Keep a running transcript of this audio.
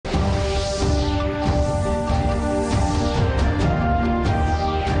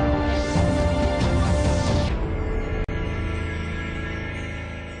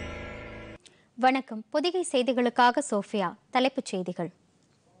வணக்கம். பொதிகை செய்திகளுக்காக சோஃபியா. தலைப்புச் செய்திகள்.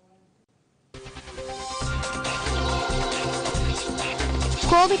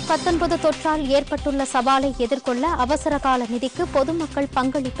 கோவிட்-19 தொற்றால் ஏற்பட்டுள்ள சவாலை எதிர்கொள்ள அவசரகால நிதிக்கு பொதுமக்கள்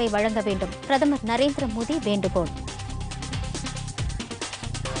பங்களிப்பை வழங்க வேண்டும். பிரதமர் நரேந்திர மோடி வேண்டுகோள்.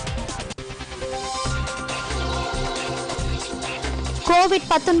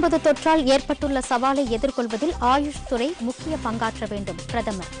 கோவிட்-19 தொற்றால் ஏற்பட்டுள்ள சவாலை எதிர்கொள்வதில் ஆயுஷ் துறை முக்கிய பங்காற்ற வேண்டும்.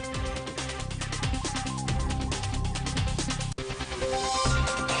 பிரதமர்.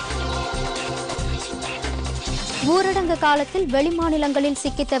 ஊரடங்கு காலத்தில் வெளிமாநிலங்களில்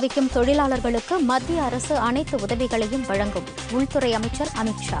சிக்கித் தவிக்கும் தொழிலாளர்களுக்கு மத்திய அரசு அனைத்து உதவிகளையும் வழங்கும். உள்துறை அமைச்சர்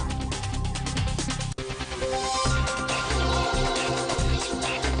அமித் ஷா.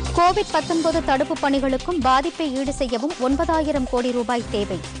 கோவிட்-19 தடுப்புப் பணிகளுக்கும் பாதிப்பை ஈடு செய்யவும் 9,000 கோடி ரூபாய்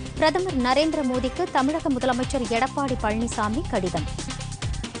தேவை. பிரதமர் நரேந்திர மோடிக்கு தமிழக முதலமைச்சர் எடப்பாடி பழனிசாமி கடிதம்.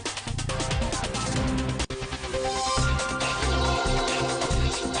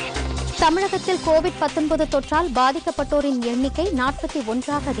 தமிழகத்தில் கோவிட்-19 தொற்றால் பாதிக்கப்பட்டோரின் எண்ணிக்கை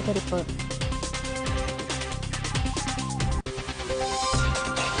 41ஆக அதிகரிப்பு.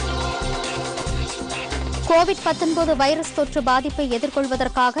 கோவிட்-19 வைரஸ் தொற்று பாதிப்பை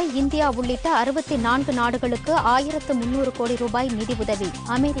எதிர்கொள்வதற்காக இந்தியா உள்ளிட்ட 64 நாடுகளுக்கு 1,300 கோடி ரூபாய் நிதி உதவி.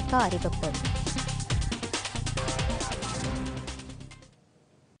 அமெரிக்கா அறிவிப்பு.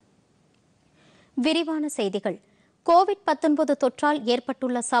 விரிவான செய்திகள். கோவிட்-19 தொற்றால்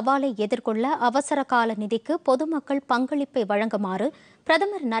ஏற்பட்டுள்ள சவாலை எதிர்கொள்ள அவசர கால நிதிக்கு பொதுமக்கள் பங்களிப்பை வழங்குமாறு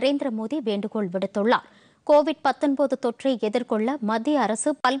பிரதமர் நரேந்திர மோடி வேண்டுகோள் விடுத்துள்ளார். கோவிட்-19 தொற்றை எதிர்கொள்ள மத்திய அரசு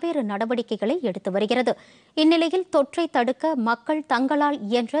பல்வேறு நடவடிக்கைகளை எடுத்து வருகிறது. இந்நிலையில் தொற்றை தடுக்க மக்கள் தங்களால்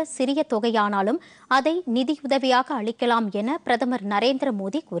இயன்ற சிறிய தொகையானாலும் அதை நிதியுதவியாக அளிக்கலாம் என பிரதமர் நரேந்திர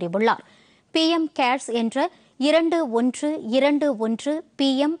மோடி கூறியுள்ளார். PM கேர்ஸ் என்ற 2121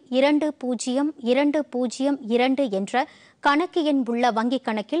 PM 202022 என்ற கணக்கு எண் உள்ள வங்கிக்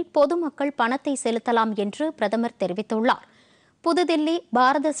கணக்கில் பொதுமக்கள் பணத்தை செலுத்தலாம் என்று பிரதமர் தெரிவித்துள்ளார். புதுதில்லி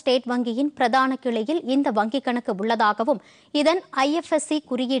பாரத ஸ்டேட் வங்கியின் பிரதான கிளையில் இந்த வங்கிக் கணக்கு உள்ளதாகவும் இதன் IFSC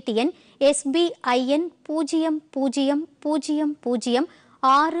குறியீட்டு எண் SBIN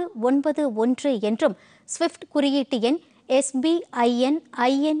 00000691 என்றும் ஸ்விஃப்ட் குறியீட்டு எண் SBIN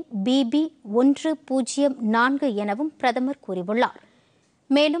INBB 104 எனவும் பிரதமர் கூறியுள்ளார்.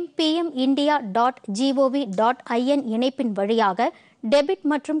 மேலும் pmindia.gov.in இணைப்பின் வழியாக டெபிட்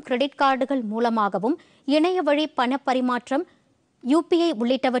மற்றும் கிரெடிட் கார்டுகள் மூலமாகவும் இணைய வழி பணப்பரிமாற்றம் UPI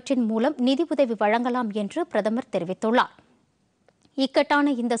உள்ளிட்டவற்றின் மூலம் நிதி உதவி வழங்கலாம் என்று பிரதமர் தெரிவித்துள்ளார். இக்கட்டான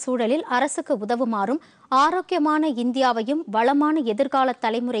இந்த சூழலில் அரசுக்கு உதவுமாறும் ஆரோக்கியமான இந்தியாவையும் வளமான எதிர்கால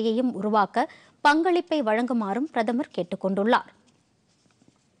தலைமுறையையும் உருவாக்க பங்களிப்பை வழங்குமாறும் பிரதமர் கேட்டுக் கொண்டுள்ளார்.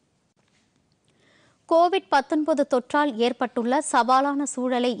 கோவிட்-19 தொற்றால் ஏற்பட்டுள்ள சவாலான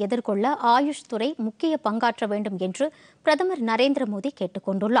சூழலை எதிர்கொள்ள ஆயுஷ் துறை முக்கிய பங்காற்ற வேண்டும் என்று பிரதமர் நரேந்திர மோடி கேட்டுக்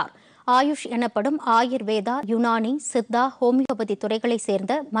கொண்டுள்ளார். ஆயுஷ் எனப்படும் ஆயுர்வேதா, யுனானி, சித்தா, ஹோமியோபதி துறைகளைச்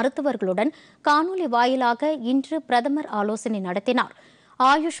சேர்ந்த மருத்துவர்களுடன் காணொலி வாயிலாக இன்று பிரதமர் ஆலோசனை நடத்தினார்.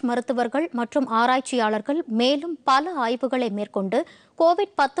 ஆயுஷ் மருத்துவர்கள் மற்றும் ஆராய்ச்சியாளர்கள் மேலும் பல ஆய்வுகளை மேற்கொண்டு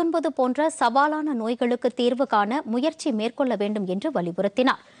கோவிட்-19 போன்ற சவாலான நோய்களுக்கு தீர்வு காண முயற்சி மேற்கொள்ள வேண்டும் என்று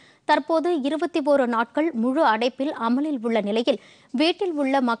வலியுறுத்தினார். தற்போது 21 நாட்கள் முழு அடைப்பில் அமலில் உள்ள நிலையில் வீட்டில்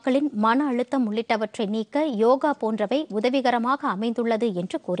உள்ள மக்களின் மன அழுத்தம் உள்ளிட்டவற்றை நீக்க யோகா போன்றவை உதவிகரமாக அமைந்துள்ளது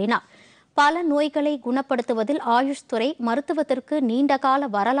என்று கூறினார். பல நோய்களை குணப்படுத்துவதில் ஆயுஷ் துறை மருத்துவத்திற்கு நீண்டகால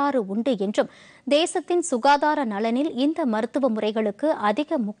வரலாறு உண்டு என்றும் தேசத்தின் சுகாதார நலனில் இந்த மருத்துவ முறைகளுக்கு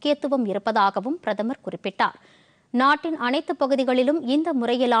அதிக முக்கியத்துவம் இருப்பதாகவும் பிரதமர் குறிப்பிட்டார். நாட்டின் அனைத்து பகுதிகளிலும் இந்த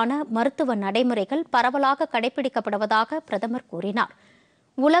முறையிலான மருத்துவ நடைமுறைகள் பரவலாக கடைபிடிக்கப்படுவதாக பிரதமர் கூறினார்.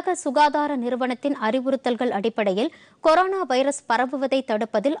 உலக சுகாதார நிறுவனத்தின் அறிவுறுத்தல்கள் அடிப்படையில் கொரோனா வைரஸ் பரவுவதை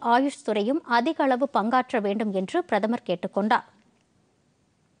தடுப்பதில் ஆயுஷ் துறையும் அதிக அளவு பங்காற்ற வேண்டும் என்று பிரதமர் கேட்டுக் கொண்டார்.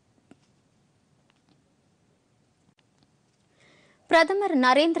 பிரதமர்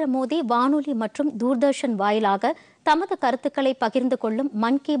நரேந்திர மோடி வானொலி மற்றும் தூர்தர்ஷன் வாயிலாக தமது கருத்துக்களை பகிர்ந்து கொள்ளும்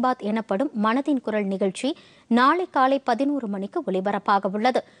மன் கி பாத் எனப்படும் மனதின் குரல் நிகழ்ச்சி நாளை காலை 11 மணிக்கு ஒலிபரப்பாக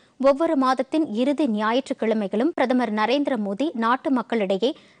உள்ளது. ஒவ்வொரு மாதத்தின் இறுதி ஞாயிற்றுக்கிழமைகளும் பிரதமர் நரேந்திர மோடி நாட்டு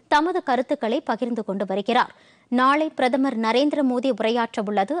மக்களிடையே தமது கருத்துக்களை பகிர்ந்து கொண்டு வருகிறார். நாளை பிரதமர் நரேந்திர மோடி உரையாற்ற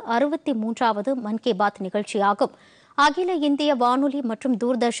உள்ளது 63வது மன் கி பாத் நிகழ்ச்சியாகும். அகில இந்திய வானொலி மற்றும்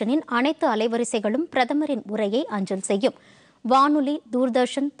தூர்தர்ஷனின் அனைத்து அலைவரிசைகளும் பிரதமரின் உரையை அஞ்சல் செய்யும். வானொலி,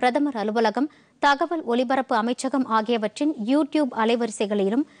 தூர்தர்ஷன், பிரதமர் அலுவலகம், தகவல் ஒலிபரப்பு அமைச்சகம் ஆகியவற்றின் YouTube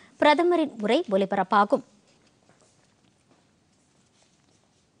அலைவரிசைகளிலும் பிரதமரின் உரை ஒலிபரப்பாகும்.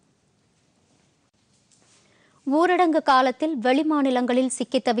 ஊரடங்கு காலத்தில் வெளிமாநிலங்களில்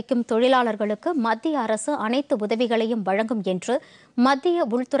சிக்கித் தவிக்கும் தொழிலாளர்களுக்கு மத்திய அரசு அனைத்து உதவிகளையும் வழங்கும் என்று மத்திய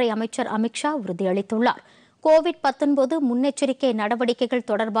உள்துறை அமைச்சர் அமித்ஷா உறுதியளித்துள்ளார். கோவிட்-19 முன்னெச்சரிக்கை நடவடிக்கைகள்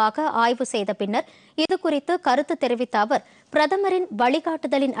தொடர்பாக ஆய்வு செய்த பின்னர் இதுகுறித்து கருத்து தெரிவித்த அவர், பிரதமரின்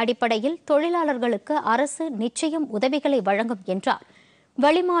வழிகாட்டுதலின் அடிப்படையில் தொழிலாளர்களுக்கு அரசு நிச்சயம் உதவிகளை வழங்கும் என்றார்.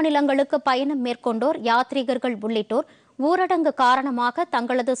 வெளிமாநிலங்களுக்கு பயணம் மேற்கொண்டோர், யாத்ரீகர்கள் உள்ளிட்டோர் ஊரடங்கு காரணமாக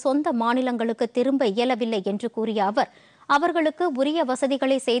தங்களது சொந்த மாநிலங்களுக்கு திரும்ப இயலவில்லை என்று கூறிய அவர், அவர்களுக்கு உரிய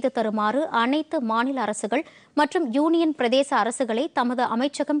வசதிகளை செய்து தருமாறு அனைத்து மாநில அரசுகள் மற்றும் யூனியன் பிரதேச அரசுகளை தமது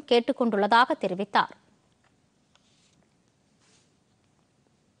அமைச்சகம் கேட்டுக் கொண்டுள்ளதாக தெரிவித்தார்.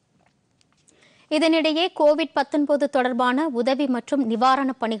 இதனிடையே கோவிட்-19 தொடர்பான உதவி மற்றும்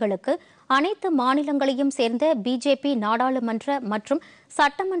நிவாரணப் பணிகளுக்கு அனைத்து மாநிலங்களையும் சேர்ந்த பிஜேபி நாடாளுமன்ற மற்றும்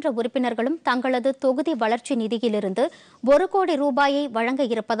சட்டமன்ற உறுப்பினர்களும் தங்களது தொகுதி வளர்ச்சி நிதியிலிருந்து 1 கோடி ரூபாயை வழங்க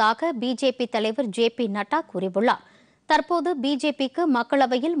இருப்பதாக பிஜேபி தலைவர் ஜே.பி. நட்டா கூறியுள்ளார். தற்போது பிஜேபிக்கு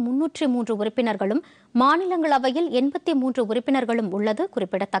மக்களவையில் 303 உறுப்பினர்களும் மாநிலங்களவையில் 83 உறுப்பினர்களும் உள்ளது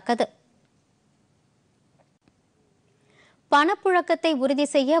குறிப்பிடத்தக்கது. பணப்புழக்கத்தை உறுதி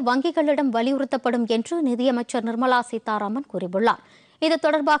செய்ய வங்கிகளிடம் வலியுறுத்தப்படும் என்று நிதியமைச்சர் நிர்மலா சீதாராமன் கூறியுள்ளார். இது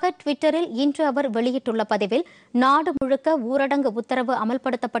தொடர்பாக டுவிட்டரில் இன்று அவர் வெளியிட்டுள்ள பதிவில், நாடு முழுக்க ஊரடங்கு உத்தரவு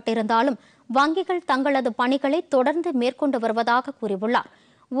அமல்படுத்தப்பட்டிருந்தாலும் வங்கிகள் தங்களது பணிகளை தொடர்ந்து மேற்கொண்டு வருவதாக கூறியுள்ளார்.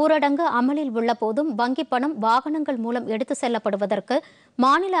 ஊரடங்கு அமலில் உள்ள போதும் வங்கிப் பணம் வாகனங்கள் மூலம் எடுத்துச் செல்லப்படுவதற்கு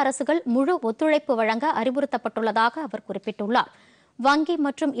மாநில அரசுகள் முழு ஒத்துழைப்பு வழங்க அறிவுறுத்தப்பட்டுள்ளதாக அவர் குறிப்பிட்டுள்ளார். வங்கி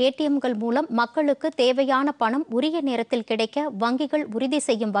மற்றும் ஏடிஎம்கள் மூலம் மக்களுக்கு தேவையான பணம் உரிய நேரத்தில் கிடைக்க வங்கிகள் உறுதி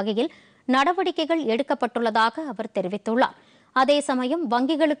செய்யும் வகையில் நடவடிக்கைகள் எடுக்கப்பட்டுள்ளதாக அவர் தெரிவித்துள்ளார். அதே சமயம்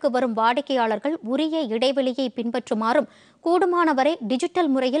வங்கிகளுக்கு வரும் வாடிக்கையாளர்கள் உரிய இடைவெளியை பின்பற்றுமாறும், கூடுமானவரை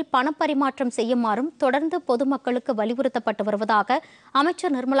டிஜிட்டல் முறையில் பணப்பரிமாற்றம் செய்யுமாறும் தொடர்ந்து பொதுமக்களுக்கு வலியுறுத்தப்பட்டு வருவதாக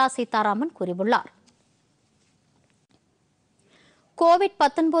அமைச்சர் நிர்மலா சீதாராமன் கூறியுள்ளார்.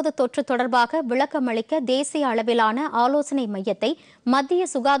 கோவிட்-19 தொற்று தொடர்பாக விளக்கமளிக்க தேசிய அளவிலான ஆலோசனை மையத்தை மத்திய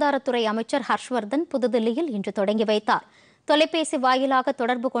சுகாதாரத்துறை அமைச்சர் ஹர்ஷ்வர்தன் புதுதில்லியில் இன்று தொடங்கி வைத்தார். தொலைபேசி வாயிலாக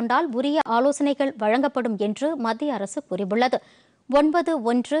தொடர்பு கொண்டால் உரிய ஆலோசனைகள் வழங்கப்படும் என்று மத்திய அரசு கூறியுள்ளது.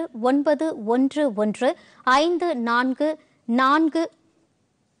 91115444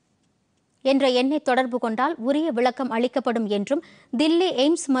 என்ற எண்ணை தொடர்பு கொண்டால் உரிய விளக்கம் அளிக்கப்படும் என்றும் தில்லி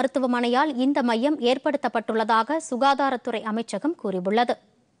எய்ம்ஸ் மருத்துவமனையால் இந்த மையம் ஏற்படுத்தப்பட்டுள்ளதாக சுகாதாரத்துறை அமைச்சகம் கூறியுள்ளது.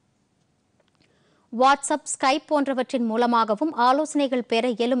 வாட்ஸ்அப், ஸ்கைப் போன்றவற்றின் மூலமாகவும் ஆலோசனைகள் பெற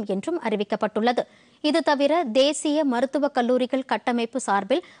இயலும் என்றும் அறிவிக்கப்பட்டுள்ளது. இது தவிர தேசிய மருத்துவக் கல்லூரிகள் கட்டமைப்பு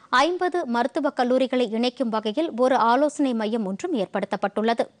சார்பில் 50 மருத்துவக் கல்லூரிகளை இணைக்கும் வகையில் ஒரு ஆலோசனை மையம் ஒன்றும்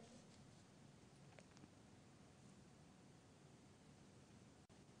ஏற்படுத்தப்பட்டுள்ளது.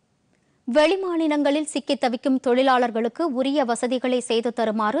 வெளிமாநிலங்களில் சிக்கித் தவிக்கும் தொழிலாளர்களுக்கு உரிய வசதிகளை செய்து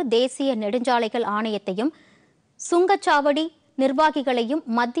தருமாறு தேசிய நெடுஞ்சாலைகள் ஆணையத்தையும் சுங்கச்சாவடி நிர்வாகிகளையும்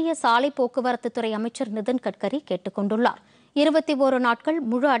மத்திய சாலை போக்குவரத்துத்துறை அமைச்சர் நிதின் கட்கரி கேட்டுக் கொண்டுள்ளார். 21 நாட்கள்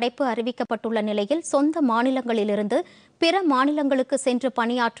முழு அடைப்பு அறிவிக்கப்பட்டுள்ள நிலையில் சொந்த மாநிலங்களிலிருந்து பிற மாநிலங்களுக்கு சென்று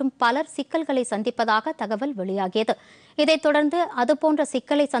பணியாற்றும் பலர் சிக்கல்களை சந்திப்பதாக தகவல் வெளியாகியது. இதைத் தொடர்ந்து அதுபோன்ற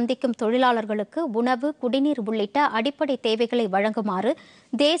சிக்கலை சந்திக்கும் தொழிலாளர்களுக்கு உணவு, குடிநீர் உள்ளிட்ட அடிப்படை தேவைகளை வழங்குமாறு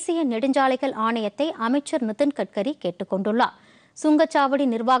தேசிய நெடுஞ்சாலைகள் ஆணையத்தை அமைச்சர் நிதின் கட்கரி கேட்டுக் கொண்டுள்ளார். சுங்கச்சாவடி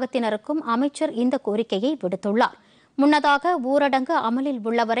நிர்வாகத்தினருக்கும் அமைச்சர் இந்த கோரிக்கையை விடுத்துள்ளார். முன்னதாக ஊரடங்கு அமலில்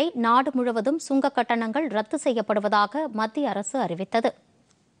உள்ளவரை நாடு முழுவதும் சுங்க கட்டணங்கள் ரத்து செய்யப்படுவதாக மத்திய அரசு அறிவித்தது.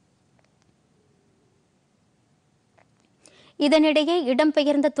 இதனிடையே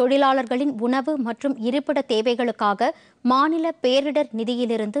இடம்பெயர்ந்த தொழிலாளர்களின் உணவு மற்றும் இருப்பிட தேவைகளுக்காக மாநில பேரிடர்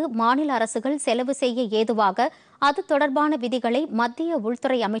நிதியிலிருந்து மாநில அரசுகள் செலவு செய்ய ஏதுவாக அது தொடர்பான விதிகளை மத்திய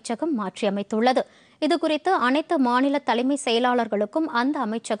உள்துறை அமைச்சகம் மாற்றியமைத்துள்ளது. இதுகுறித்து அனைத்து மாநில தலைமை செயலாளர்களுக்கும் அந்த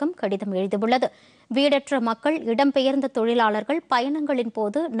அமைச்சகம் கடிதம் எழுதியுள்ளது. வீடற்ற மக்கள், இடம்பெயர்ந்த தொழிலாளர்கள், பயணங்களின்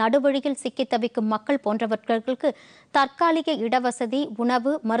போது நடுவழியில் சிக்கித் தவிக்கும் மக்கள் போன்றவர்களுக்கு தற்காலிக இடவசதி,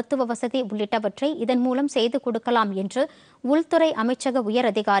 உணவு, மருத்துவ வசதி உள்ளிட்டவற்றை இதன் மூலம் செய்து கொடுக்கலாம் என்று உள்துறை அமைச்சக உயர்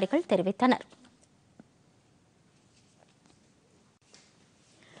அதிகாரிகள் தெரிவித்தனர்.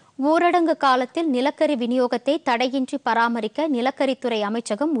 ஊரடங்கு காலத்தில் நிலக்கரி விநியோகத்தை தடையின்றி பராமரிக்க நிலக்கரித்துறை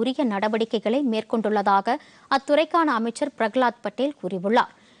அமைச்சகம் உரிய நடவடிக்கைகளை மேற்கொண்டுள்ளதாக அத்துறைக்கான அமைச்சர் பிரகலாத் பட்டேல்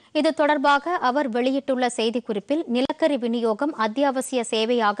கூறியுள்ளார். இது தொடர்பாக அவர் வெளியிட்டுள்ள செய்திக்குறிப்பில் நிலக்கரி விநியோகம் அத்தியாவசிய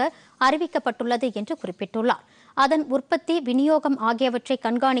சேவையாக அறிவிக்கப்பட்டுள்ளது என்று குறிப்பிட்டுள்ளார். அதன் உற்பத்தி, விநியோகம் ஆகியவற்றை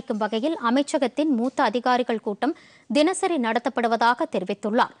கண்காணிக்கும் வகையில் அமைச்சகத்தின் மூத்த அதிகாரிகள் கூட்டம் தினசரி நடத்தப்படுவதாக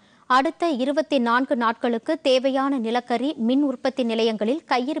தெரிவித்துள்ளார். அடுத்த 24 நாட்களுக்கு தேவையான நிலக்கரி மின் உற்பத்தி நிலையங்களில்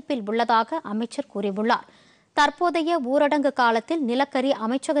கையிருப்பில் உள்ளதாக அமைச்சர் கூறியுள்ளார். தற்போதைய ஊரடங்கு காலத்தில் நிலக்கரி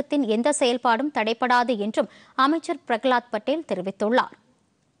அமைச்சகத்தின் எந்த செயல்பாடும் தடைபடாது என்றும் அமைச்சர் பிரகலாத் பட்டேல் தெரிவித்துள்ளார்.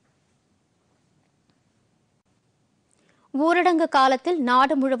 ஊரடங்கு காலத்தில்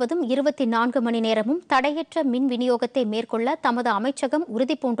நாடு முழுவதும் 24 மணி நேரமும் தடையற்ற மின் விநியோகத்தை மேற்கொள்ள தமது அமைச்சகம்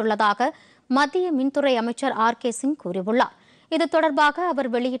உறுதிபூண்டுள்ளதாக மத்திய மின்துறை அமைச்சர் சிங் கூறியுள்ளார். இது தொடர்பாக அவர்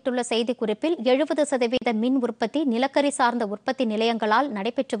வெளியிட்டுள்ள செய்திக்குறிப்பில் 70% மின் உற்பத்தி நிலக்கரி சார்ந்த உற்பத்தி நிலையங்களால்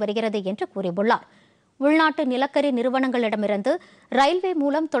நடைபெற்று வருகிறது என்று கூறியுள்ளார். உள்நாட்டு நிலக்கரி நிறுவனங்களிடமிருந்து ரயில்வே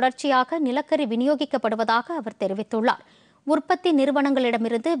மூலம் தொடர்ச்சியாக நிலக்கரி விநியோகிக்கப்படுவதாக அவர் தெரிவித்துள்ளார். உற்பத்தி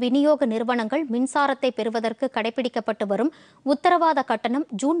நிறுவனங்களிடமிருந்து விநியோக நிறுவனங்கள் மின்சாரத்தை பெறுவதற்கு கடைபிடிக்கப்பட்டு வரும் உத்தரவாத கட்டணம்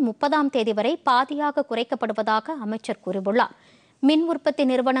ஜூன் 30ஆம் தேதி வரை பாதியாக குறைக்கப்படுவதாக அமைச்சர் கூறியுள்ளார். மின் உற்பத்தி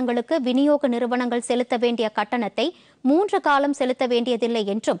நிறுவனங்களுக்கு விநியோக நிறுவனங்கள் செலுத்த வேண்டிய கட்டணத்தை 3 காலம் செலுத்த வேண்டியதில்லை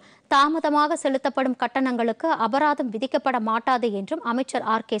என்றும் தாமதமாக செலுத்தப்படும் கட்டணங்களுக்கு அபராதம் விதிக்கப்பட மாட்டாது என்றும் அமைச்சர்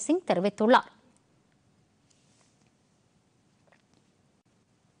சிங் தெரிவித்துள்ளார்.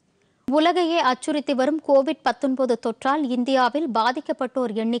 உலகையே அச்சுறுத்தி வரும் கோவிட்-19 தொற்றால் இந்தியாவில்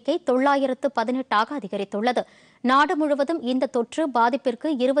பாதிக்கப்பட்டோர் எண்ணிக்கை 918ஆக அதிகரித்துள்ளது. நாடு முழுவதும் இந்த தொற்று பாதிப்பிற்கு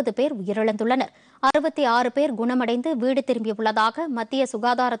 20 பேர் உயிரிழந்துள்ளனர். 66 பேர் குணமடைந்து வீடு திரும்பியுள்ளதாக மத்திய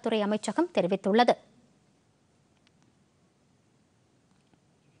சுகாதாரத்துறை அமைச்சகம் தெரிவித்துள்ளது.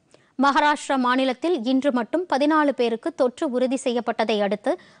 மகாராஷ்டிரா மாநிலத்தில் இன்று மட்டும் 14 பேருக்கு தொற்று உறுதி செய்யப்பட்டதை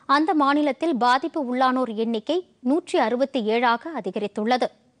அடுத்து அந்த மாநிலத்தில் பாதிப்பு உள்ளானோர் எண்ணிக்கை 167ஆக அதிகரித்துள்ளது.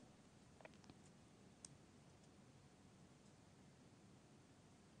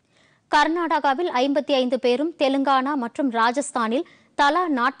 கர்நாடகாவில் 55 பேரும், தெலுங்கானா மற்றும் ராஜஸ்தானில் தலா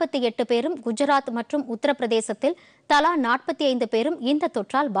 48 பேரும், குஜராத் மற்றும் உத்தரப்பிரதேசத்தில் தலா 45 பேரும் இந்த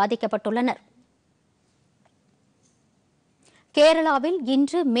தொற்றால் பாதிக்கப்பட்டுள்ளனர். கேரளாவில்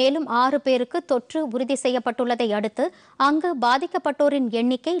இன்று மேலும் 6 பேருக்கு தொற்று உறுதி செய்யப்பட்டுள்ளதை அடுத்து அங்கு பாதிக்கப்பட்டோரின்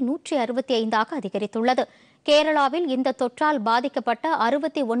எண்ணிக்கை 165ஆக அதிகரித்துள்ளது. கேரளாவில் இந்த தொற்றால் பாதிக்கப்பட்ட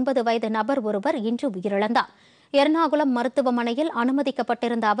 69 வயது நபர் ஒருவர் இன்று உயிரிழந்தார். எர்ணாகுளம் மருத்துவமனையில்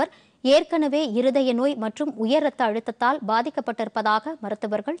அனுமதிக்கப்பட்டிருந்த அவர் ஏற்கனவே இருதய நோய் மற்றும் உயர் ரத்த அழுத்தத்தால் பாதிக்கப்பட்டிருப்பதாக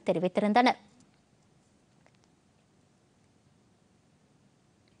மருத்துவர்கள் தெரிவித்திருந்தனர்.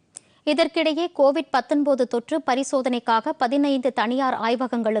 இதற்கிடையே கோவிட்-19 தொற்று பரிசோதனைக்காக 15 தனியார்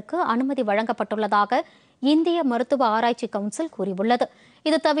ஆய்வகங்களுக்கு அனுமதி வழங்கப்பட்டுள்ளதாக இந்திய மருத்துவ ஆராய்ச்சி கவுன்சில் கூறியுள்ளது.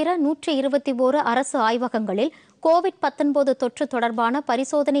 இது தவிர 121 அரசு ஆய்வகங்களில் கோவிட்-19 தொற்று தொடர்பான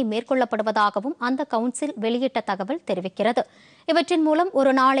பரிசோதனை மேற்கொள்ளப்படுவதாகவும் அந்த கவுன்சில் வெளியிட்ட தகவல் தெரிவிக்கிறது. இவற்றின் மூலம்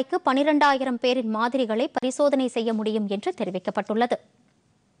ஒரு நாளைக்கு 12,000 பேரின் மாதிரிகளை பரிசோதனை செய்ய முடியும் என்று தெரிவிக்கப்பட்டுள்ளது.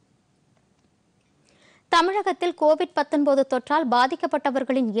 தமிழகத்தில் கோவிட்-19 தொற்றால்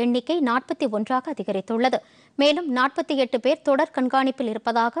பாதிக்கப்பட்டவர்களின் எண்ணிக்கை 41ஆக அதிகரித்துள்ளது. மேலும் 48 பேர் தொடர் கண்காணிப்பில்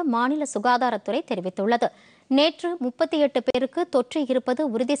இருப்பதாக மாநில சுகாதாரத்துறை தெரிவித்துள்ளது. நேற்று 38 பேருக்கு தொற்று இருப்பது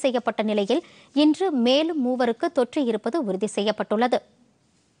உறுதி செய்யப்பட்ட நிலையில் இன்று மேலும் 3 தொற்று இருப்பது உறுதி செய்யப்பட்டுள்ளது.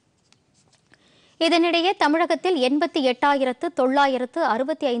 இதனிடையே தமிழகத்தில்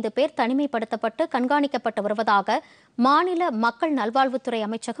 88,965 பேர் தனிமைப்படுத்தப்பட்டு கண்காணிக்கப்பட்டு வருவதாக மாநில மக்கள் நல்வாழ்வுத்துறை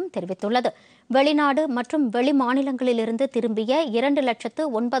அமைச்சகம் தெரிவித்துள்ளது. வெளிநாடு மற்றும் வெளி மாநிலங்களிலிருந்து திரும்பிய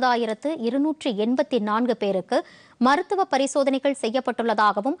 2,09,284 பேருக்கு மருத்துவ பரிசோதனைகள்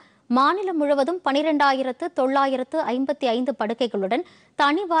செய்யப்பட்டுள்ளதாகவும் மாநிலம் முழுவதும் 12,955 படுக்கைகளுடன்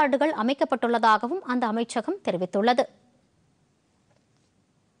தனி வார்டுகள் அமைக்கப்பட்டுள்ளதாகவும் அந்த அமைச்சகம் தெரிவித்துள்ளது.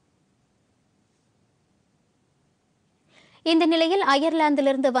 இந்த நிலையில்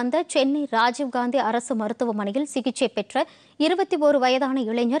அயர்லாந்திலிருந்து வந்த சென்னை ராஜீவ்காந்தி அரசு மருத்துவமனையில் சிகிச்சை பெற்ற 21 வயதான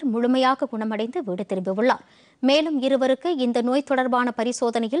இளைஞர் முழுமையாக குணமடைந்து வீடு திரும்பியுள்ளார். மேலும் 2 இந்த நோய் தொடர்பான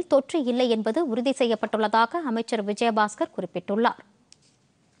பரிசோதனையில் தொற்று இல்லை என்பது உறுதி செய்யப்பட்டுள்ளதாக அமைச்சர் விஜயபாஸ்கர் குறிப்பிட்டுள்ளார்.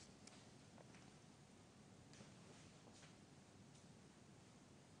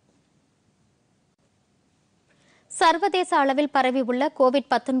 சர்வதேச அளவில் பரவியுள்ள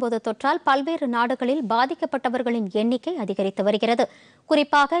கோவிட்-19 தொற்றால் பல்வேறு நாடுகளில் பாதிக்கப்பட்டவர்களின் எண்ணிக்கை அதிகரித்து வருகிறது.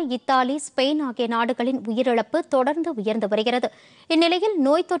 குறிப்பாக இத்தாலி, ஸ்பெயின் ஆகிய நாடுகளின் உயிரிழப்பு தொடர்ந்து உயர்ந்து வருகிறது. இந்நிலையில்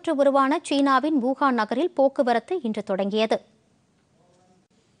நோய் தொற்று உருவான சீனாவின் வூகான் நகரில் போக்குவரத்து இன்று தொடங்கியது.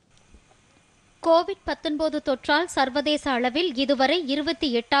 கோவிட்-19 தொற்றால் சர்வதேச அளவில் இதுவரை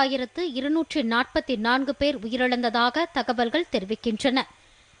 28,244 பேர் உயிரிழந்ததாக தகவல்கள் தெரிவிக்கின்றன.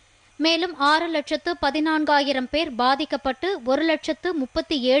 மேலும் 6,14,000 பேர் பாதிக்கப்பட்டு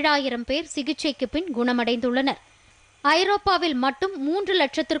 1,37,000 பேர் சிகிச்சைக்கு பின் குணமடைந்துள்ளனர். ஐரோப்பாவில் மட்டும் 3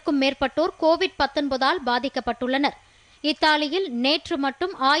 லட்சத்திற்கும் மேற்பட்டோர் கோவிட்-19ஆல் பாதிக்கப்பட்டுள்ளனர். இத்தாலியில் நேற்று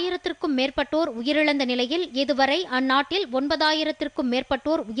மட்டும் 1000த்திற்கும் மேற்பட்டோர் உயிரிழந்த நிலையில் இதுவரை அந்நாட்டில் 9,000த்திற்கும்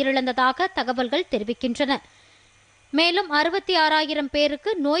மேற்பட்டோர் உயிரிழந்ததாக தகவல்கள் தெரிவிக்கின்றன. மேலும் 66,000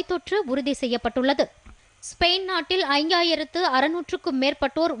 பேருக்கு நோய் தொற்று உறுதி செய்யப்பட்டுள்ளது. ஸ்பெயின் நாட்டில் 5,600க்கும்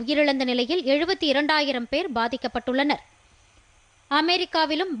மேற்பட்டோர் உயிரிழந்த நிலையில் 72,000 பேர் பாதிக்கப்பட்டுள்ளனர்.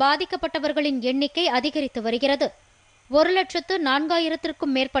 அமெரிக்காவிலும் பாதிக்கப்பட்டவர்களின் எண்ணிக்கை அதிகரித்து வருகிறது.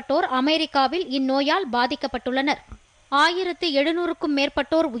 1,04,000த்திற்கும் மேற்பட்டோர் அமெரிக்காவில் இந்நோயால் பாதிக்கப்பட்டுள்ளனர். 1700க்கும்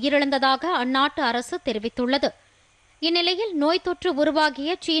மேற்பட்டோர் உயிரிழந்ததாக அந்நாட்டு அரசு தெரிவித்துள்ளது. இந்நிலையில் நோய் தொற்று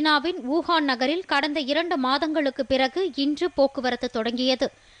உருவாகிய சீனாவின் வூஹான் நகரில் கடந்த 2 மாதங்களுக்கு பிறகு இன்று போக்குவரத்து தொடங்கியது.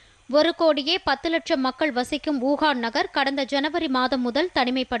 1,10,00,000 மக்கள் வசிக்கும் வூஹான் நகர் கடந்த ஜனவரி மாதம் முதல்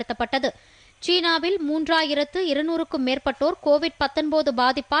தனிமைப்படுத்தப்பட்டது. சீனாவில் 3200க்கும் மேற்பட்டோர் கோவிட்-19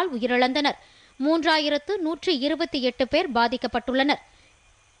 பாதிப்பால் உயிரிழந்தனர். 3128 பேர் பாதிக்கப்பட்டுள்ளனர்.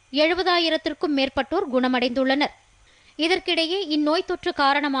 70,000க்கும் மேற்பட்டோர் குணமடைந்துள்ளனர். இதற்கிடையே இந்நோய் தொற்று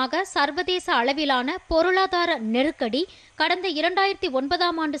காரணமாக சர்வதேச அளவிலான பொருளாதார நெருக்கடி கடந்த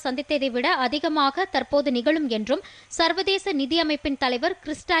 2009ஆம் ஆண்டு சந்தித்ததை விட அதிகமாக தற்போது நிகழும் என்றும் சர்வதேச நிதி அமைப்பின் தலைவர்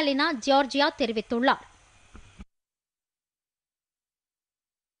கிறிஸ்டாலினா ஜார்ஜியா தெரிவித்துள்ளார்.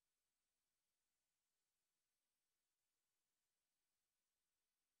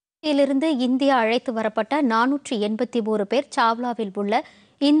 இலிருந்து இந்தியா அழைத்து வரப்பட்ட 481 பேர் சாவ்லாவில் உள்ள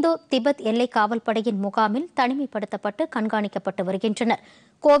இந்தோ திபெத் எல்லை காவல்படையின் முகாமில் தனிமைப்படுத்தப்பட்டு கண்காணிக்கப்பட்டு வருகின்றனர்.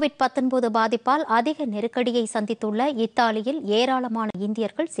 கோவிட்-19 பாதிப்பால் அதிக நெருக்கடியை சந்தித்துள்ள இத்தாலியில் ஏராளமான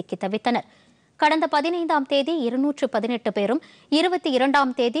இந்தியர்கள் சிக்கித் தவித்தனர். கடந்த 15ஆம் தேதி 218 பேரும்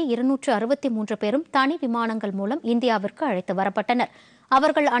 22ஆம் தேதி 263 பேரும் தனி விமானங்கள் மூலம் இந்தியாவிற்கு அழைத்து வரப்பட்டனர்.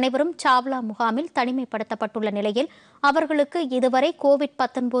 அவர்கள் அனைவரும் சாவ்லா முகாமில் தனிமைப்படுத்தப்பட்டுள்ள நிலையில் அவர்களுக்கு இதுவரை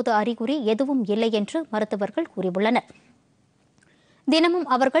கோவிட்-19 அறிகுறி எதுவும் இல்லை என்று மருத்துவர்கள் கூறியுள்ளனர். தினமும்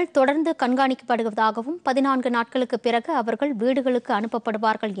அவர்கள் தொடர்ந்து கண்காணிக்கப்படுவதாகவும் 14 நாட்களுக்கு பிறகு அவர்கள் வீடுகளுக்கு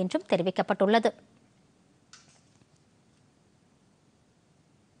அனுப்பப்படுவார்கள் என்றும் தெரிவிக்கப்பட்டுள்ளது.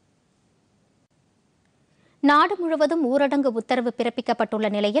 நாடு முழுவதும் ஊரடங்கு உத்தரவு பிறப்பிக்கப்பட்டுள்ள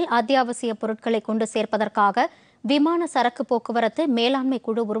நிலையில் அத்தியாவசிய பொருட்களை கொண்டு சேர்ப்பதற்காக விமான சரக்கு போக்குவரத்து மேலாண்மை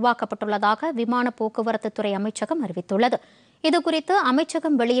குழு உருவாக்கப்பட்டுள்ளதாக விமான போக்குவரத்துத்துறை அமைச்சகம் அறிவித்துள்ளது. இதுகுறித்து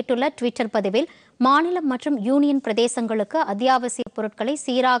அமைச்சகம் வெளியிட்டுள்ள டுவிட்டர் பதிவில் மாநிலம் மற்றும் யூனியன் பிரதேசங்களுக்கு அத்தியாவசிய பொருட்களை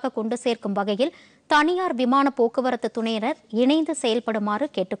சீராக கொண்டு சேர்க்கும் வகையில் தனியார் விமான போக்குவரத்து துறையினர் இணைந்து செயல்படுமாறு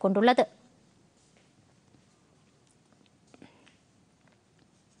கேட்டுக் கொண்டுள்ளது.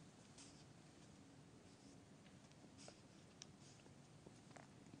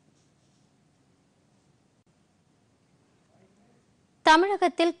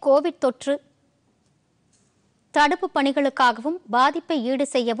 தமிழகத்தில் கோவிட் தொற்று தடுப்பு பணிகளுக்காகவும் பாதிப்பை ஈடு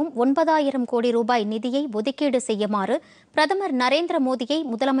செய்யவும் 9,000 கோடி ரூபாய் நிதியை ஒதுக்கீடு செய்யுமாறு பிரதமர் நரேந்திர மோடியை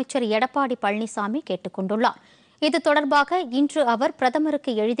முதலமைச்சர் எடப்பாடி பழனிசாமி கேட்டுக் கொண்டுள்ளார். இது தொடர்பாக இன்று அவர்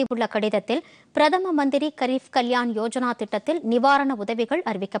பிரதமருக்கு எழுதியுள்ள கடிதத்தில் பிரதம மந்திரி கரீப் கல்யாண் யோஜனா திட்டத்தில் நிவாரண உதவிகள்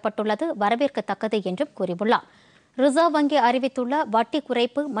அறிவிக்கப்பட்டுள்ளது வரவேற்கத்தக்கது என்றும் கூறியுள்ளார். ரிசர்வ் வங்கி அறிவித்துள்ள வட்டி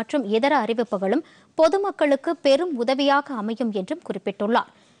குறைப்பு மற்றும் இதர அறிவிப்புகளும் பொதுமக்களுக்கு பெரும் உதவியாக அமையும் என்றும்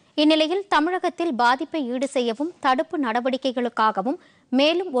குறிப்பிட்டுள்ளார். இந்நிலையில் தமிழகத்தில் பாதிப்பை ஈடு செய்யவும் தடுப்பு நடவடிக்கைகளுக்காகவும்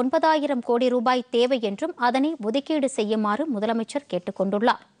மேலும் 9,000 கோடி ரூபாய் தேவை என்றும் அதனை ஒதுக்கீடு செய்யுமாறு முதலமைச்சர் கேட்டுக்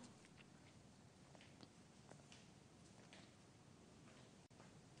கொண்டுள்ளார்.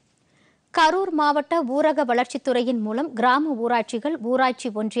 கரூர் மாவட்ட ஊரக வளர்ச்சித்துறையின் மூலம் கிராம ஊராட்சிகள், ஊராட்சி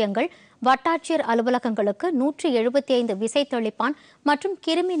ஒன்றியங்கள், வட்டாட்சியர் அலுவலகங்களுக்கு 175 விசைத்தெளிப்பான் மற்றும்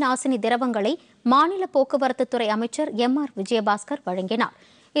கிருமி நாசினி திரவங்களை மாநில போக்குவரத்துத்துறை அமைச்சர் எம்.ஆர். விஜயபாஸ்கர் வழங்கினார்.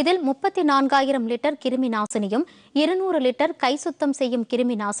 இதில் 34,000 லிட்டர் கிருமி நாசினியும் 200 லிட்டர் கை சுத்தம் செய்யும்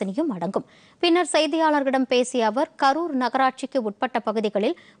கிருமி நாசினியும் அடங்கும். பின்னர் செய்தியாளர்களிடம் பேசிய அவர், கரூர் நகராட்சிக்கு உட்பட்ட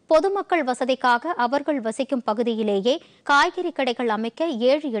பகுதிகளில் பொதுமக்கள் வசதிக்காக அவர்கள் வசிக்கும் பகுதியிலேயே காய்கறி கடைகள் அமைக்க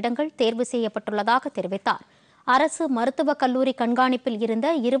 7 இடங்கள் தேர்வு செய்யப்பட்டுள்ளதாக தெரிவித்தார். அரசு மருத்துவக் கல்லூரி கண்காணிப்பில் இருந்த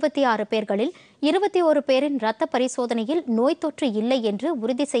 26 பேர்களில் 21 பேரின் இரத்த பரிசோதனையில் நோய் தொற்று இல்லை என்று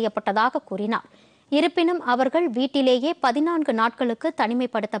உறுதி செய்யப்பட்டதாக கூறினார். இருப்பினும் அவர்கள் வீட்டிலேயே 14 நாட்களுக்கு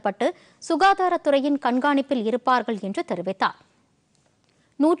தனிமைப்படுத்தப்பட்டு சுகாதாரத்துறையின் கண்காணிப்பில் இருப்பார்கள் என்று தெரிவித்தார்.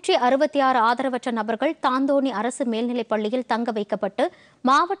 166 ஆதரவற்ற நபர்கள் தாந்தோணி அரசு மேல்நிலைப் பள்ளியில் தங்க வைக்கப்பட்டு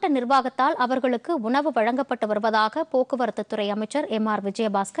மாவட்ட நிர்வாகத்தால் அவர்களுக்கு உணவு வழங்கப்பட்டு வருவதாக போக்குவரத்துத்துறை அமைச்சர் எம்.ஆர்.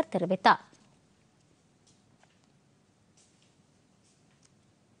 விஜயபாஸ்கர் தெரிவித்தார்.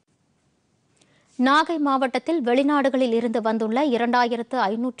 நாகை மாவட்டத்தில் வெளிநாடுகளில் இருந்து வந்துள்ள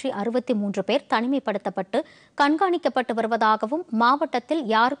 2,563 பேர் தனிமைப்படுத்தப்பட்டு கண்காணிக்கப்பட்டு வருவதாகவும் மாவட்டத்தில்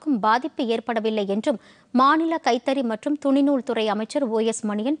யாருக்கும் பாதிப்பு ஏற்படவில்லை என்றும் மாநில கைத்தறி மற்றும் துணிநூல் துறை அமைச்சர் ஓ.எஸ்.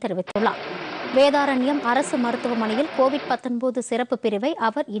 மணியன் தெரிவித்துள்ளார். வேதாரண்யம் அரசு மருத்துவமனையில் கோவிட்-19 சிறப்பு பிரிவை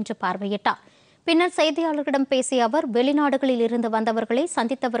அவர் இன்று பார்வையிட்டார். பின்னர் செய்தியாளர்களிடம் பேசிய அவர், வெளிநாடுகளில் இருந்து வந்தவர்களை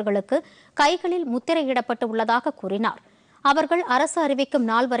சந்தித்தவர்களுக்கு கைகளில் முத்திரையிடப்பட்டு உள்ளதாக கூறினார். அவர்கள் அரசு அறிவிக்கும்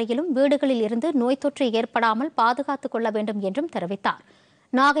நாள் வரையிலும் வீடுகளில் இருந்து நோய் தொற்று ஏற்படாமல் பாதுகாத்துக் கொள்ள வேண்டும் என்றும் தெரிவித்தார்.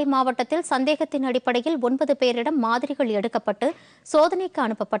 நாகை மாவட்டத்தில் சந்தேகத்தின் அடிப்படையில் 9 பேரிடம் மாதிரிகள் எடுக்கப்பட்டு சோதனைக்கு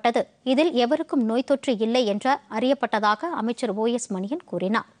அனுப்பப்பட்டது. இதில் எவருக்கும் நோய் தொற்று இல்லை என்று அறியப்பட்டதாக அமைச்சர் ஓ.எஸ். மணியன்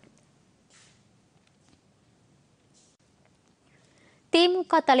கூறினார்.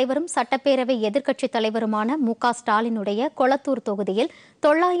 திமுக தலைவரும் சட்டப்பேரவை எதிர்க்கட்சித் தலைவருமான மு.க.ஸ்டாலினுடைய கொளத்தூர் தொகுதியில்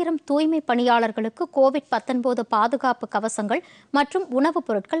 900 தூய்மை பணியாளர்களுக்கு கோவிட்-19 பாதுகாப்பு கவசங்கள் மற்றும் உணவுப்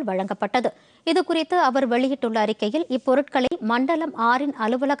பொருட்கள் வழங்கப்பட்டது. இதுகுறித்து அவர் வெளியிட்டுள்ள அறிக்கையில், இப்பொருட்களை மண்டலம் 6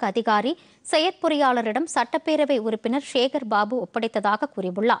 அலுவலக அதிகாரி செயற்பொறியாளரிடம் சட்டப்பேரவை உறுப்பினர் சேகர் பாபு ஒப்படைத்ததாக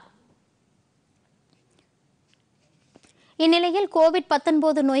கூறியுள்ளார். இந்நிலையில்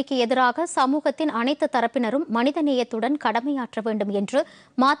கோவிட்-19 நோய்க்கு எதிராக சமூகத்தின் அனைத்து தரப்பினரும் மனிதநேயத்துடன் கடமையாற்ற வேண்டும் என்று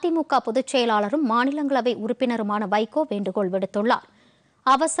மதிமுக பொதுச் செயலாளரும் மாநிலங்களவை உறுப்பினருமான வைகோ வேண்டுகோள் விடுத்துள்ளார்.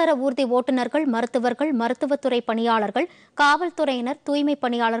 அவசர ஊர்தி ஓட்டுநர்கள், மருத்துவர்கள், மருத்துவத்துறை பணியாளர்கள், காவல்துறையினர், தூய்மை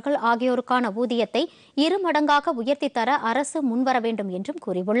பணியாளர்கள் ஆகியோருக்கான ஊதியத்தை 2 மடங்காக உயர்த்தித் தர அரசு முன்வர வேண்டும் என்றும்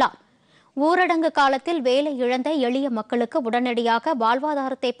கூறியுள்ளார். ஊரடங்கு காலத்தில் வேலை இழந்த எளிய மக்களுக்கு உடனடியாக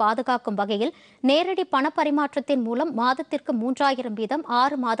வாழ்வாதாரத்தை பாதுகாக்கும் வகையில் நேரடி பணப்பரிமாற்றத்தின் மூலம் மாதத்திற்கு 3000 வீதம்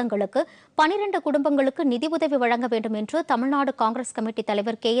 6 மாதங்களுக்கு 12 குடும்பங்களுக்கு நிதியுதவி வழங்க வேண்டும் என்று தமிழ்நாடு காங்கிரஸ் கமிட்டி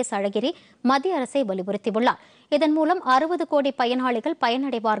தலைவர் கே.எஸ். அழகிரி மத்திய அரசை வலியுறுத்தியுள்ளார். இதன் மூலம் 60 கோடி பயனாளிகள்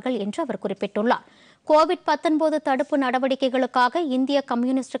பயனடைவார்கள் என்று அவர் குறிப்பிட்டுள்ளார். கோவிட்-19 தடுப்பு நடவடிக்கைகளுக்காக இந்திய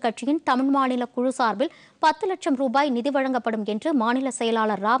கம்யூனிஸ்ட் கட்சியின் தமிழ் மாநில குழு சார்பில் 10 லட்சம் ரூபாய் நிதி வழங்கப்படும் என்று மாநில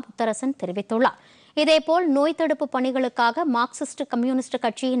செயலாளர் ரா. முத்தரசன் தெரிவித்துள்ளார். இதேபோல் நோய் தடுப்பு பணிகளுக்காக மார்க்சிஸ்ட் கம்யூனிஸ்ட்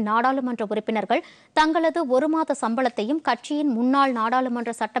கட்சியின் நாடாளுமன்ற உறுப்பினர்கள் தங்களது 1 மாத சம்பளத்தையும், கட்சியின் முன்னாள்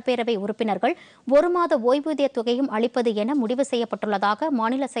நாடாளுமன்ற சட்டப்பேரவை உறுப்பினர்கள் 1 மாத ஓய்வூதிய தொகையும் அளிப்பது என முடிவு செய்யப்பட்டுள்ளதாக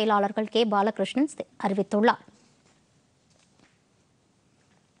மாநில செயலாளர்கள் கே. பாலகிருஷ்ணன் அறிவித்துள்ளார்.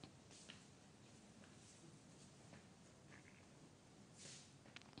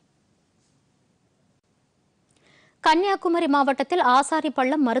 கன்னியாகுமரி மாவட்டத்தில்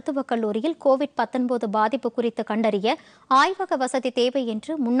ஆசாரிப்பள்ளம் மருத்துவக் கல்லூரியில் கோவிட்-19 பாதிப்பு குறித்து கண்டறிய ஆய்வக வசதி தேவை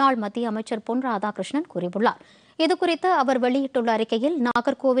என்று முன்னாள் மத்திய அமைச்சர் பொன் ராதாகிருஷ்ணன் கூறியுள்ளார். இதுகுறித்து அவர் வெளியிட்டுள்ள அறிக்கையில்,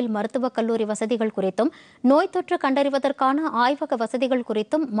 நாகர்கோவில் மருத்துவக் கல்லூரி வசதிகள் குறித்தும், நோய் தொற்று கண்டறிவதற்கான ஆய்வக வசதிகள்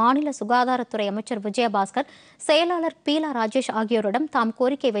குறித்தும் மாநில சுகாதாரத்துறை அமைச்சர் விஜயபாஸ்கர், செயலாளர் பீலா ராஜேஷ் ஆகியோரிடம் தாம்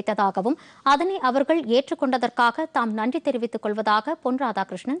கோரிக்கை வைத்ததாகவும், அதனை அவர்கள் ஏற்றுக்கொண்டதற்காக தாம் நன்றி தெரிவித்துக் கொள்வதாக பொன்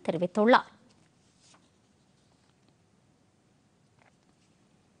ராதாகிருஷ்ணன் தெரிவித்துள்ளார்.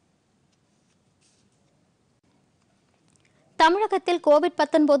 தமிழகத்தில்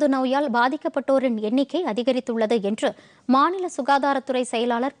கோவிட்-19 நோயால் பாதிக்கப்பட்டோரின் எண்ணிக்கை அதிகரித்துள்ளது என்று மாநில சுகாதாரத்துறை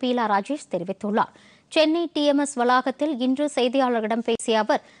செயலாளர் பீலா ராஜேஷ் தெரிவித்துள்ளார். சென்னை TMS வளாகத்தில் இன்று செய்தியாளர்களிடம் பேசிய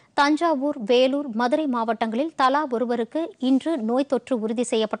அவர், தஞ்சாவூர், வேலூர், மதுரை மாவட்டங்களில் தலா ஒருவருக்கு இன்று நோய் தொற்று உறுதி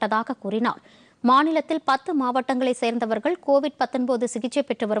செய்யப்பட்டதாக கூறினார். மாநிலத்தில் 10 மாவட்டங்களைச் சேர்ந்தவர்கள் கோவிட்-19 சிகிச்சை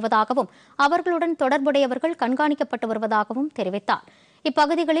பெற்று வருவதாகவும், அவர்களுடன் தொடர்புடையவர்கள் கண்காணிக்கப்பட்டு வருவதாகவும் தெரிவித்தார்.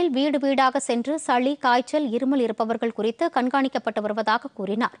 இப்பகுதிகளில் வீடு வீடாக சென்று சளி, காய்ச்சல், இருமல் இருப்பவர்கள் குறித்து கண்காணிக்கப்பட்டு வருவதாக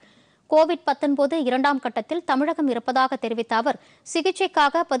கூறினார். கோவிட்-19 2ஆம் கட்டத்தில் தமிழகம் இருப்பதாக தெரிவித்த அவர்,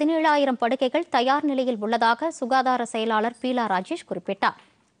 சிகிச்சைக்காக 17,000 படுக்கைகள் தயார் நிலையில் உள்ளதாக சுகாதார செயலாளர் பீலா ராஜேஷ் குறிப்பிட்டார்.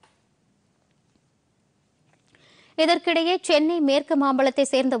 இதற்கிடையே சென்னை மேற்கு மாம்பலத்தை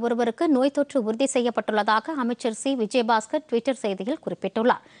சேர்ந்த ஒருவருக்கு நோய் தொற்று உறுதி செய்யப்பட்டுள்ளதாக அமைச்சர் சி. விஜயபாஸ்கர் டுவிட்டர் செய்தியில்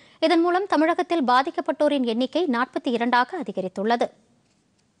குறிப்பிட்டுள்ளார். இதன் மூலம் தமிழகத்தில் பாதிக்கப்பட்டோரின் எண்ணிக்கை 42ஆக அதிகரித்துள்ளது.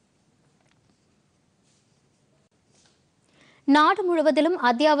 நாடு முழுவதிலும்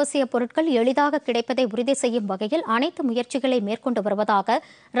அத்தியாவசிய பொருட்கள் எளிதாக கிடைப்பதை உறுதி செய்யும் வகையில் அனைத்து முயற்சிகளை மேற்கொண்டு வருவதாக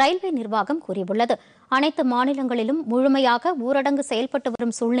ரயில்வே நிர்வாகம் கூறியுள்ளது. அனைத்து மாநிலங்களிலும் முழுமையாக ஊரடங்கு செயல்பட்டு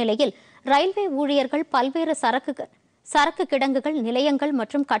வரும் சூழ்நிலையில் ரயில்வே ஊழியர்கள் பல்வேறு சரக்கு கிடங்குகள், நிலையங்கள்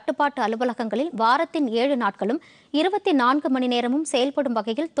மற்றும் கட்டுப்பாட்டு அலுவலகங்களில் வாரத்தின் 7 நாட்களும் 24 மணி நேரமும் செயல்படும்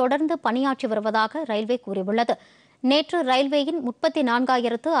வகையில் தொடர்ந்து பணியாற்றி வருவதாக ரயில்வே கூறியுள்ளது. நேற்று ரயில்வேயின்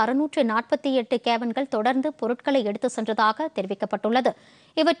 34,648 கேபின்கள் தொடர்ந்து பொருட்களை எடுத்துச் சென்றதாக தெரிவிக்கப்பட்டுள்ளது.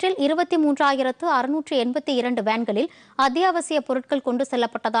 இவற்றில் 23,682 வேன்களில் அத்தியாவசிய பொருட்கள் கொண்டு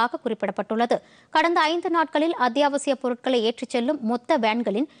செல்லப்பட்டதாக குறிப்பிடப்பட்டுள்ளது. கடந்த 5 நாட்களில் அத்தியாவசிய பொருட்களை ஏற்றிச் செல்லும் மொத்த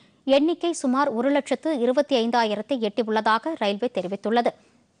வேன்களின் எண்ணிக்கை சுமார் 1,25,000 எட்டியுள்ளதாக ரயில்வே தெரிவித்துள்ளது.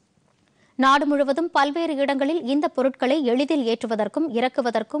 நாடு முழுவதும் பல்வேறு இடங்களில் இந்த பொருட்களை எளிதில் ஏற்றுவதற்கும்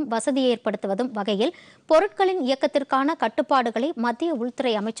இறக்குவதற்கும் வசதி ஏற்படுத்துவதும் வகையில் பொருட்களின் இயக்கத்திற்கான கட்டுப்பாடுகளை மத்திய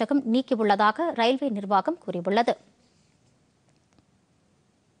உள்துறை அமைச்சகம் நீக்கியுள்ளதாக ரயில்வே நிர்வாகம் கூறியுள்ளது.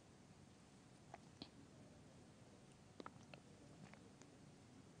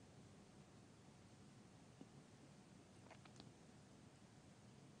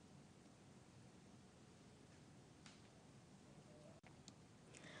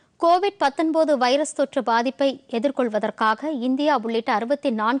 கோவிட்-19 வைரஸ் தொற்று பாதிப்பை எதிர்கொள்வதற்காக இந்தியா உள்ளிட்ட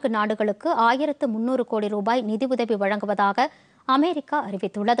 64 நாடுகளுக்கு 1,300 கோடி ரூபாய் நிதியுதவி வழங்குவதாக அமெரிக்கா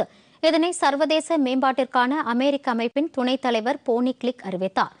அறிவித்துள்ளது. இதனை சர்வதேச மேம்பாட்டிற்கான அமெரிக்க அமைப்பின் துணைத் தலைவர் போனி கிளிக்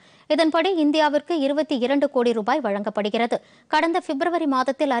அறிவித்தார். இதன்படி இந்தியாவிற்கு 22 கோடி ரூபாய் வழங்கப்படுகிறது. கடந்த பிப்ரவரி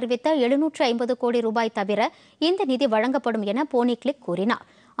மாதத்தில் அறிவித்த 750 கோடி ரூபாய் தவிர இந்த நிதி வழங்கப்படும் என போனிக்ளிக் கூறினார்.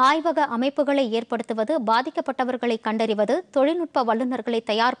 ஆய்வக அமைப்புகளை ஏற்படுத்துவது, பாதிக்கப்பட்டவர்களை கண்டறிவது, தொழில்நுட்ப வல்லுநர்களை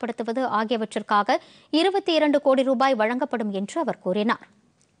தயார்படுத்துவது ஆகியவற்றிற்காக 22 கோடி ரூபாய் வழங்கப்படும் என்று அவர் கூறினார்.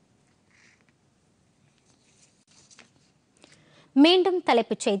 மீண்டும்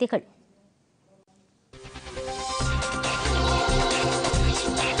தலைப்புச் செய்திகள்.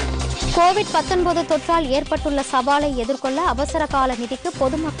 கோவிட்-19 தொற்றால் ஏற்பட்டுள்ள சவாலை எதிர்கொள்ள அவசர கால நிதிக்கு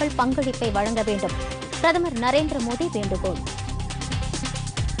பொதுமக்கள் பங்களிப்பை வழங்க வேண்டும். பிரதமர் நரேந்திர மோடி வேண்டுகோள்.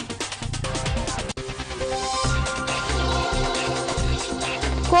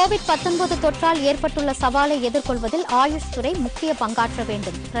 கோவிட்-19 தொற்றால் ஏற்பட்டுள்ள சவாலை எதிர்கொள்வதில் ஆயுஷ் துறை முக்கிய பங்காற்ற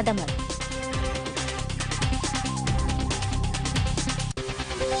வேண்டும். பிரதமர்.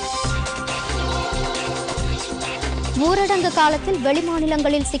 ஊரடங்கு காலத்தில்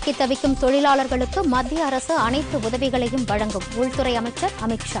வெளிமாநிலங்களில் சிக்கி தவிக்கும் தொழிலாளர்களுக்கு மத்திய அரசு அனைத்து உதவிகளையும் வழங்கும். உள்துறை அமைச்சர்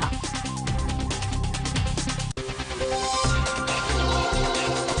அமித் ஷா.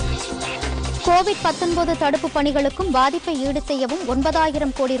 கோவிட்-19 தடுப்பு பணிகளுக்கும் பாதிப்பை ஈடு செய்யவும்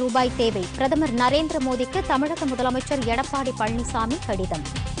 9,000 கோடி ரூபாய் தேவை. பிரதமர் நரேந்திர மோடிக்கு தமிழக முதலமைச்சர் எடப்பாடி பழனிசாமி கடிதம்.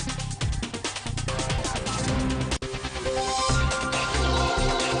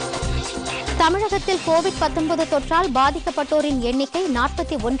 தமிழகத்தில் கோவிட்-19 தொற்றால் பாதிக்கப்பட்டோரின் எண்ணிக்கை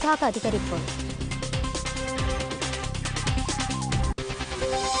 41ஆக அதிகரிப்பு.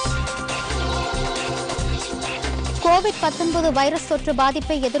 கோவிட்-19 வைரஸ் தொற்று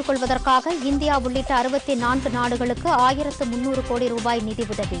பாதிப்பை எதிர்கொள்வதற்காக இந்தியா உள்ளிட்ட 64 நாடுகளுக்கு 1,300 கோடி ரூபாய் நிதி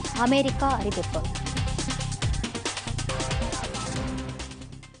உதவி. அமெரிக்கா அறிவிப்பு.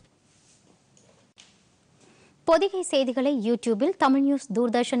 பொதிகை செய்திகளை யூடியூபில் தமிழ் நியூஸ்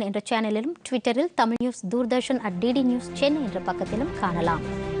தூர்தர்ஷன் என்ற சேனலிலும், ட்விட்டரில் Tamil news Doordarshan @DD news Chennai என்ற பக்கத்திலும் காணலாம்.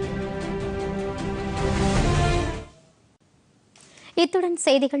 இத்துடன்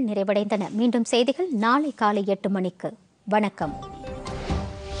செய்திகள் நிறைவடைந்தன. மீண்டும் செய்திகள் நாளை காலை 8 மணிக்கு. வணக்கம்.